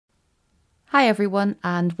Hi everyone,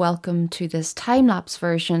 and welcome to this time-lapse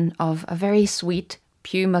version of a very sweet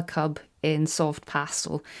Puma cub in soft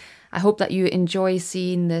pastel. I hope that you enjoy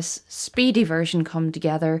seeing this speedy version come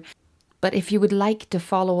together, but if you would like to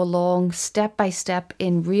follow along step by step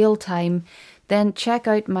in real time, then check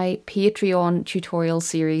out my Patreon tutorial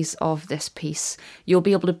series of this piece. You'll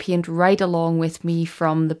be able to paint right along with me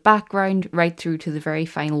from the background right through to the very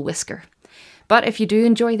final whisker. But if you do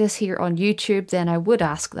enjoy this here on YouTube, then I would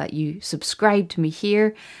ask that you subscribe to me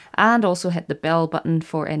here and also hit the bell button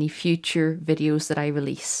for any future videos that I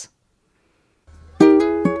release.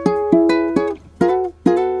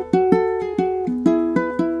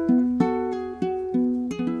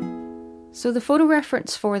 So the photo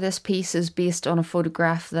reference for this piece is based on a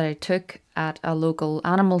photograph that I took at a local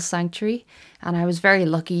animal sanctuary, and I was very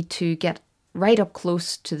lucky to get right up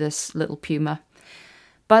close to this little puma.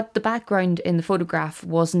 But the background in the photograph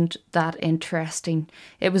wasn't that interesting.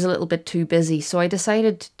 It was a little bit too busy, so I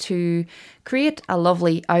decided to create a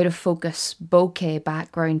lovely out of focus bokeh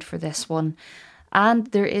background for this one. And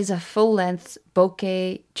there is a full-length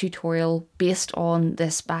bokeh tutorial based on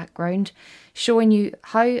this background, showing you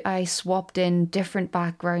how I swapped in different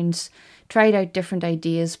backgrounds, tried out different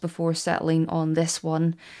ideas before settling on this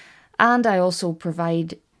one. And I also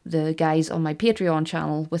provide the guys on my Patreon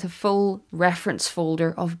channel with a full reference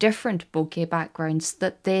folder of different bokeh backgrounds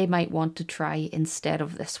that they might want to try instead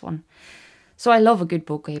of this one. So I love a good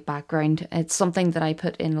bokeh background. It's something that I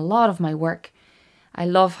put in a lot of my work. I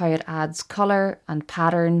love how it adds colour and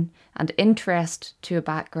pattern and interest to a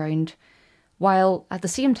background, while at the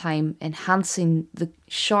same time enhancing the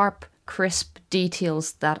sharp, crisp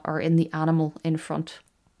details that are in the animal in front.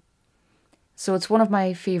 So it's one of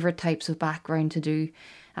my favourite types of background to do,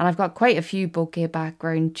 and I've got quite a few bokeh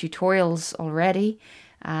background tutorials already,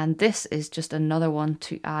 and this is just another one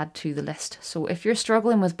to add to the list. So if you're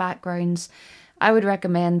struggling with backgrounds, I would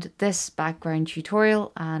recommend this background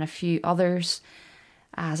tutorial and a few others,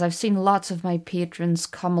 as I've seen lots of my patrons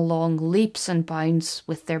come along leaps and bounds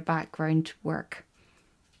with their background work.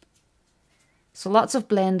 So lots of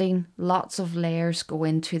blending, lots of layers go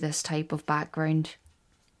into this type of background.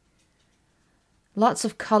 Lots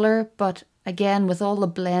of colour, but again, with all the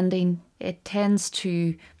blending, it tends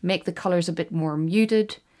to make the colours a bit more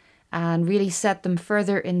muted and really set them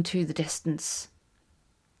further into the distance.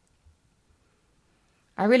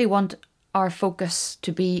 I really want our focus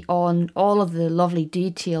to be on all of the lovely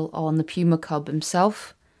detail on the Puma cub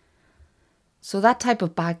himself. So that type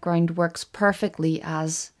of background works perfectly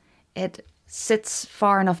as it sits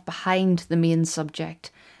far enough behind the main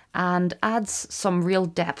subject and adds some real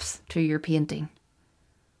depth to your painting.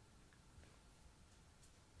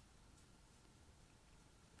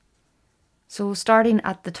 So starting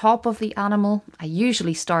at the top of the animal, I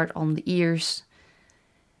usually start on the ears,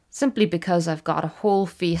 simply because I've got a whole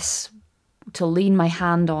face to lean my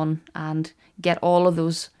hand on and get all of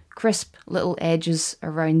those crisp little edges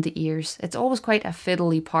around the ears. It's always quite a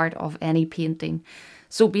fiddly part of any painting,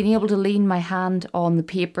 so being able to lean my hand on the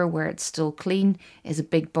paper where it's still clean is a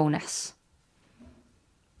big bonus.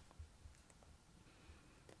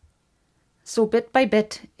 So bit by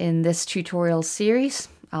bit in this tutorial series,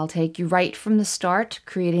 I'll take you right from the start,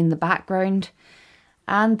 creating the background,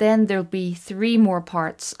 and then there'll be 3 more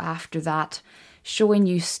parts after that, showing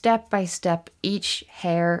you step by step each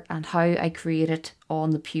hair and how I create it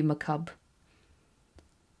on the Puma cub.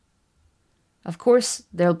 Of course,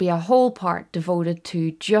 there'll be a whole part devoted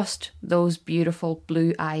to just those beautiful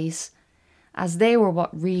blue eyes, as they were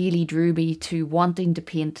what really drew me to wanting to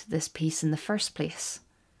paint this piece in the first place.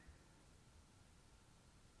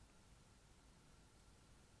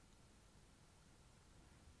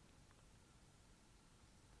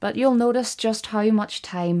 But you'll notice just how much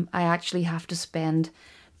time I actually have to spend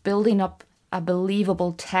building up a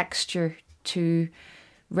believable texture to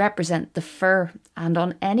represent the fur. And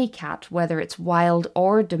on any cat, whether it's wild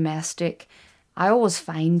or domestic, I always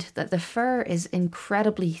find that the fur is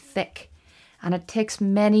incredibly thick, and it takes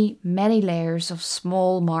many, many layers of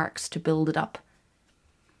small marks to build it up.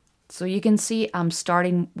 So you can see I'm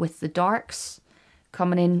starting with the darks,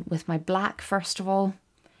 coming in with my black first of all.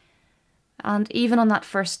 And even on that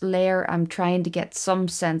first layer, I'm trying to get some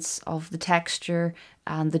sense of the texture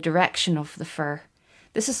and the direction of the fur.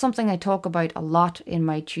 This is something I talk about a lot in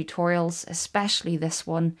my tutorials, especially this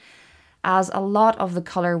one, as a lot of the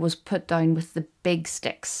colour was put down with the big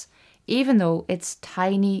sticks, even though it's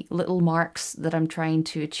tiny little marks that I'm trying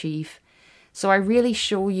to achieve. So I really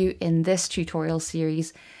show you in this tutorial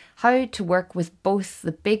series how to work with both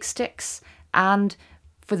the big sticks and,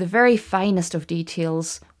 for the very finest of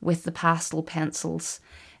details, with the pastel pencils.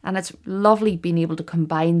 And it's lovely being able to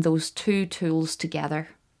combine those two tools together.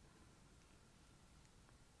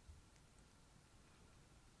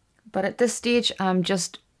 But at this stage, I'm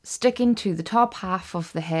just sticking to the top half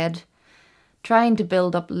of the head, trying to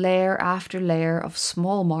build up layer after layer of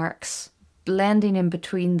small marks, blending in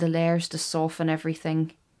between the layers to soften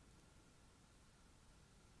everything.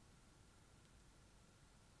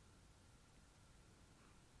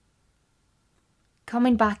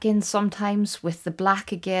 Coming back in sometimes with the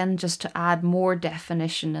black again, just to add more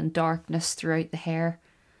definition and darkness throughout the hair.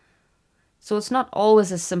 So it's not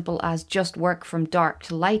always as simple as just work from dark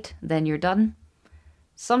to light, then you're done.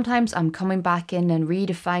 Sometimes I'm coming back in and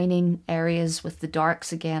redefining areas with the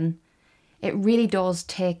darks again. It really does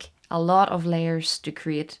take a lot of layers to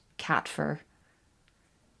create cat fur.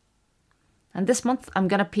 And this month I'm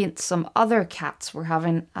going to paint some other cats. We're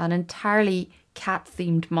having an entirely cat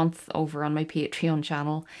themed month over on my Patreon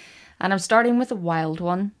channel. And I'm starting with a wild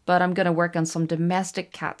one, but I'm going to work on some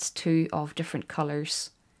domestic cats too of different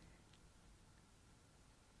colours.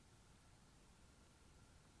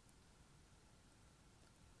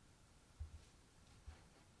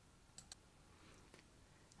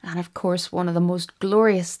 And of course, one of the most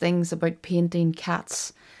glorious things about painting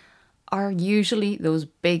cats are usually those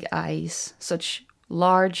big eyes, such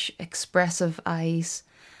large, expressive eyes.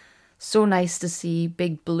 So nice to see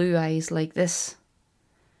big blue eyes like this.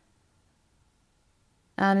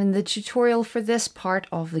 And in the tutorial for this part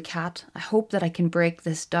of the cat, I hope that I can break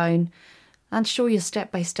this down and show you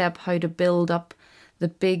step by step how to build up the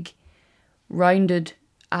big rounded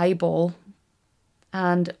eyeball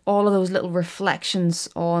and all of those little reflections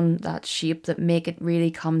on that shape that make it really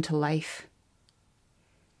come to life.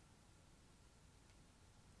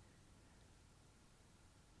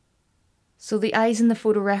 So the eyes in the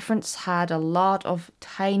photo reference had a lot of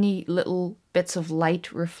tiny little bits of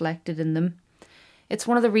light reflected in them. It's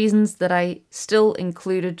one of the reasons that I still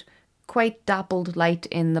included quite dappled light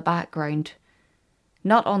in the background,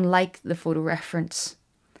 not unlike the photo reference,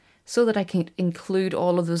 so that I can include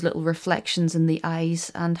all of those little reflections in the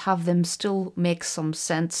eyes and have them still make some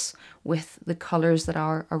sense with the colours that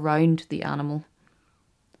are around the animal.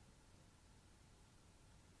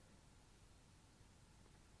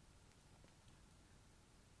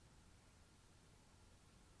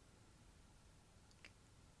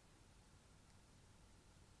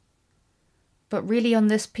 But really on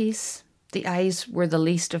this piece, the eyes were the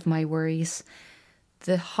least of my worries.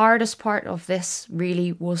 The hardest part of this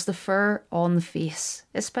really was the fur on the face,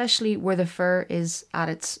 especially where the fur is at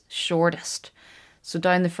its shortest. So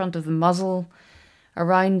down the front of the muzzle,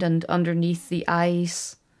 around and underneath the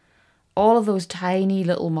eyes, all of those tiny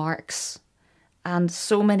little marks, and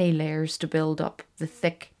so many layers to build up the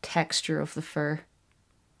thick texture of the fur.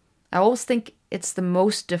 I always think it's the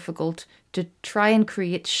most difficult to try and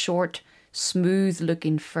create short, smooth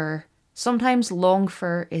looking fur. Sometimes long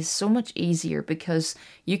fur is so much easier because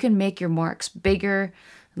you can make your marks bigger,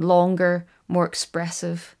 longer, more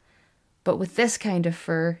expressive. But with this kind of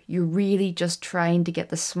fur, you're really just trying to get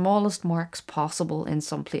the smallest marks possible in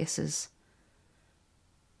some places.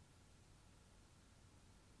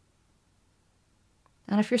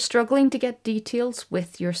 And if you're struggling to get details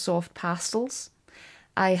with your soft pastels,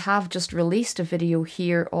 I have just released a video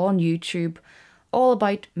here on YouTube all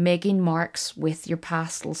about making marks with your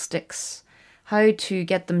pastel sticks, how to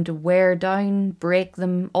get them to wear down, break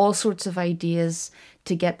them, all sorts of ideas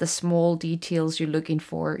to get the small details you're looking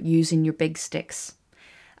for using your big sticks.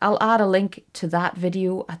 I'll add a link to that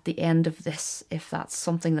video at the end of this if that's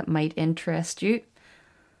something that might interest you,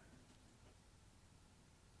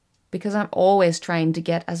 because I'm always trying to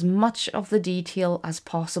get as much of the detail as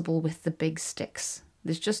possible with the big sticks.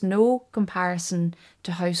 There's just no comparison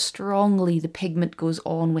to how strongly the pigment goes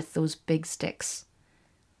on with those big sticks.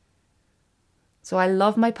 So I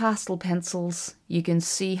love my pastel pencils. You can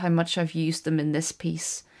see how much I've used them in this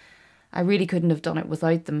piece. I really couldn't have done it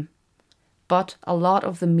without them. But a lot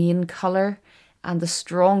of the main colour and the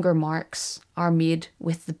stronger marks are made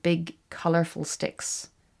with the big colourful sticks.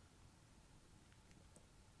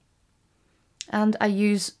 And I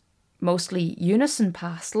use mostly unison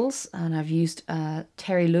pastels, and I've used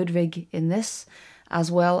Terry Ludwig in this,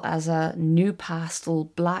 as well as a new pastel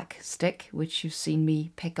black stick, which you've seen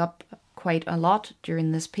me pick up quite a lot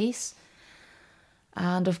during this piece.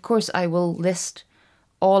 And of course I will list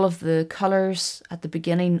all of the colours at the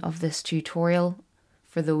beginning of this tutorial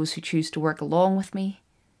for those who choose to work along with me.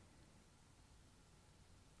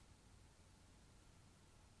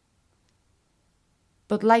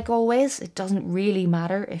 But like always, it doesn't really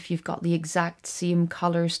matter if you've got the exact same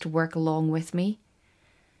colours to work along with me.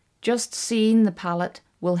 Just seeing the palette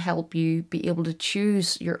will help you be able to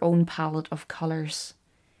choose your own palette of colours.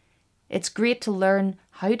 It's great to learn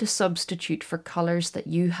how to substitute for colours that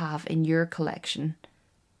you have in your collection.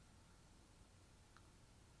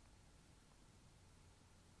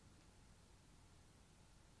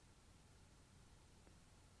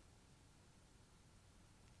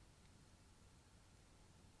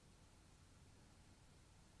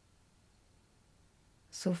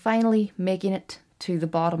 So finally making it to the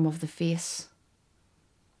bottom of the face.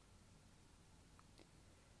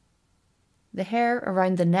 The hair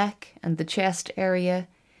around the neck and the chest area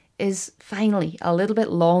is finally a little bit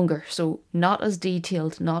longer, so not as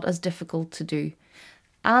detailed, not as difficult to do.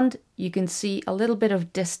 And you can see a little bit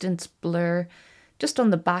of distance blur just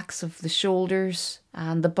on the backs of the shoulders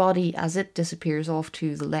and the body as it disappears off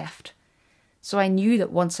to the left. So I knew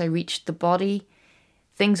that once I reached the body,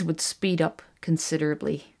 things would speed up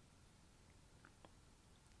considerably.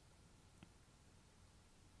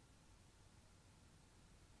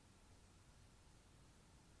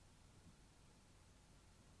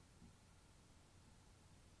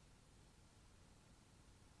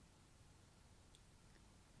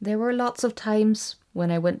 There were lots of times when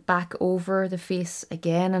I went back over the face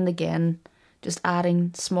again and again, just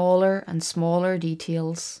adding smaller and smaller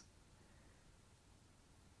details.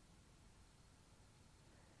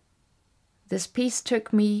 This piece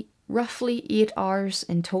took me roughly 8 hours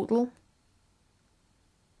in total.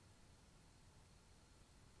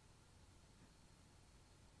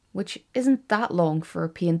 Which isn't that long for a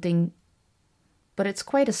painting, but it's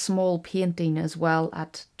quite a small painting as well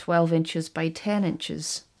at 12 inches by 10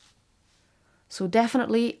 inches. So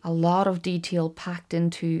definitely a lot of detail packed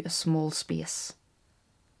into a small space.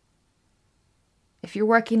 If you're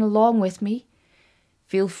working along with me,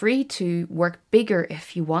 feel free to work bigger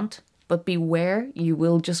if you want, but beware, you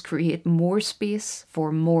will just create more space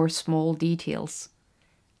for more small details.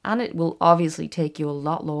 And it will obviously take you a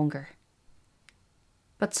lot longer.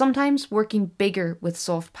 But sometimes working bigger with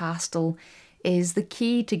soft pastel is the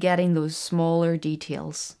key to getting those smaller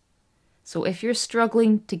details. So if you're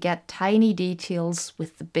struggling to get tiny details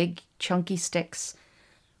with the big chunky sticks,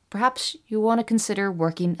 perhaps you want to consider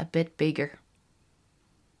working a bit bigger.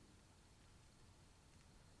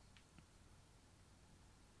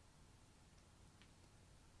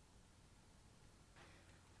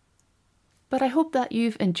 But I hope that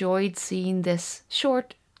you've enjoyed seeing this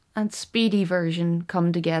short and speedy version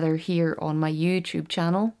come together here on my YouTube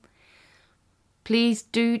channel. Please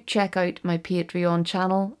do check out my Patreon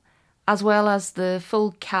channel, as well as the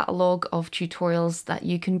full catalogue of tutorials that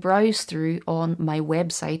you can browse through on my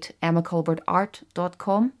website,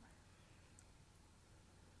 emmaculbertart.com.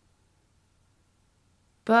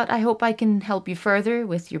 But I hope I can help you further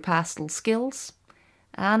with your pastel skills,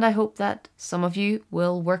 and I hope that some of you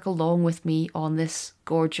will work along with me on this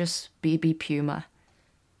gorgeous baby puma.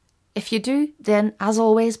 If you do, then as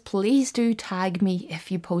always, please do tag me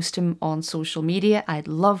if you post him on social media. I'd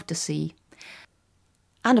love to see.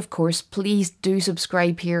 And of course, please do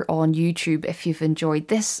subscribe here on YouTube if you've enjoyed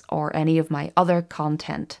this or any of my other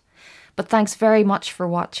content. But thanks very much for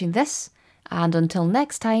watching this, and until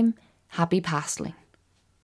next time, happy pasteling.